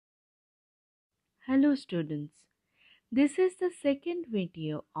Hello students, this is the second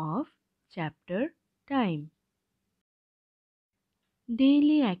video of chapter Time.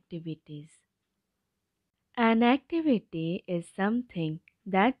 Daily activities. An activity is something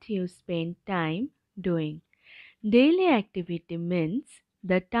that you spend time doing. Daily activity means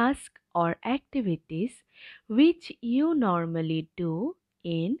the task or activities which you normally do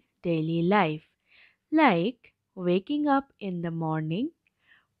in daily life, like waking up in the morning,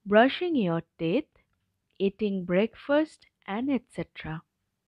 brushing your teeth, eating breakfast, and etc.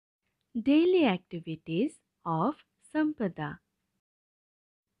 Daily activities of Sampada.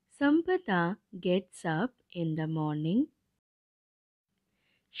 Sampada gets up in the morning.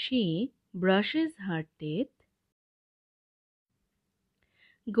 She brushes her teeth,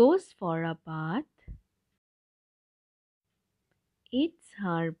 goes for a bath, eats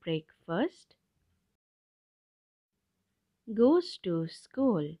her breakfast, goes to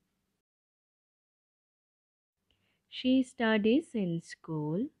school. She studies in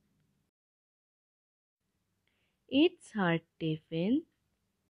school, eats her tiffin,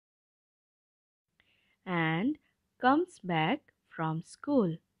 and comes back from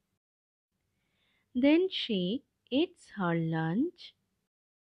school. Then she eats her lunch,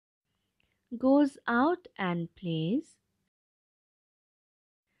 goes out and plays,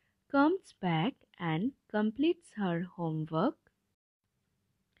 comes back and completes her homework.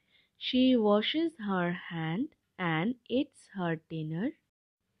 She washes her hand and eats her dinner.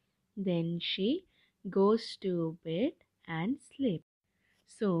 Then she goes to bed and sleeps.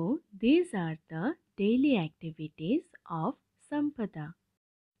 So these are the daily activities of Sampada.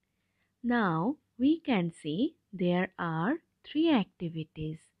 Now we can see there are three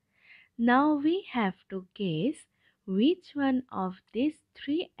activities. Now we have to guess which one of these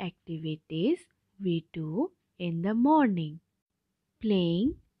three activities we do in the morning.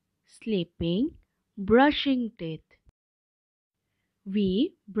 Playing, sleeping, brushing teeth.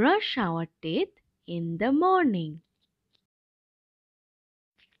 We brush our teeth in the morning.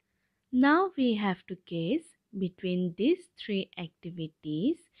 Now we have to guess between these three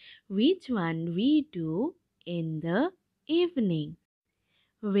activities which one we do in the evening.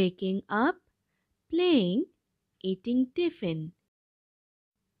 Waking up, playing, eating tiffin.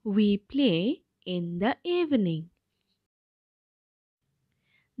 We play in the evening.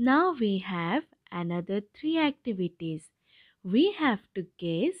 Now we have another three activities. We have to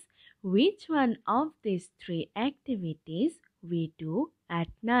guess which one of these three activities we do at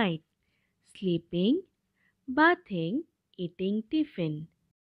night. Sleeping, bathing, eating tiffin.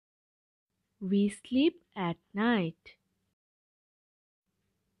 We sleep at night.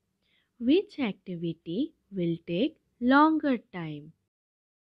 Which activity will take longer time?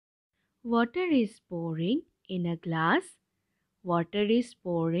 Water is pouring in a glass. Water is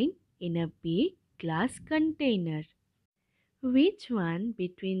pouring in a big glass container. Which one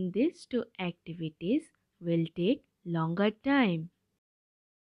between these two activities will take longer time?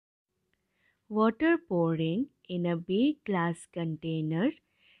 Water pouring in a big glass container.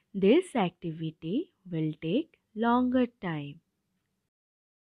 This activity will take longer time.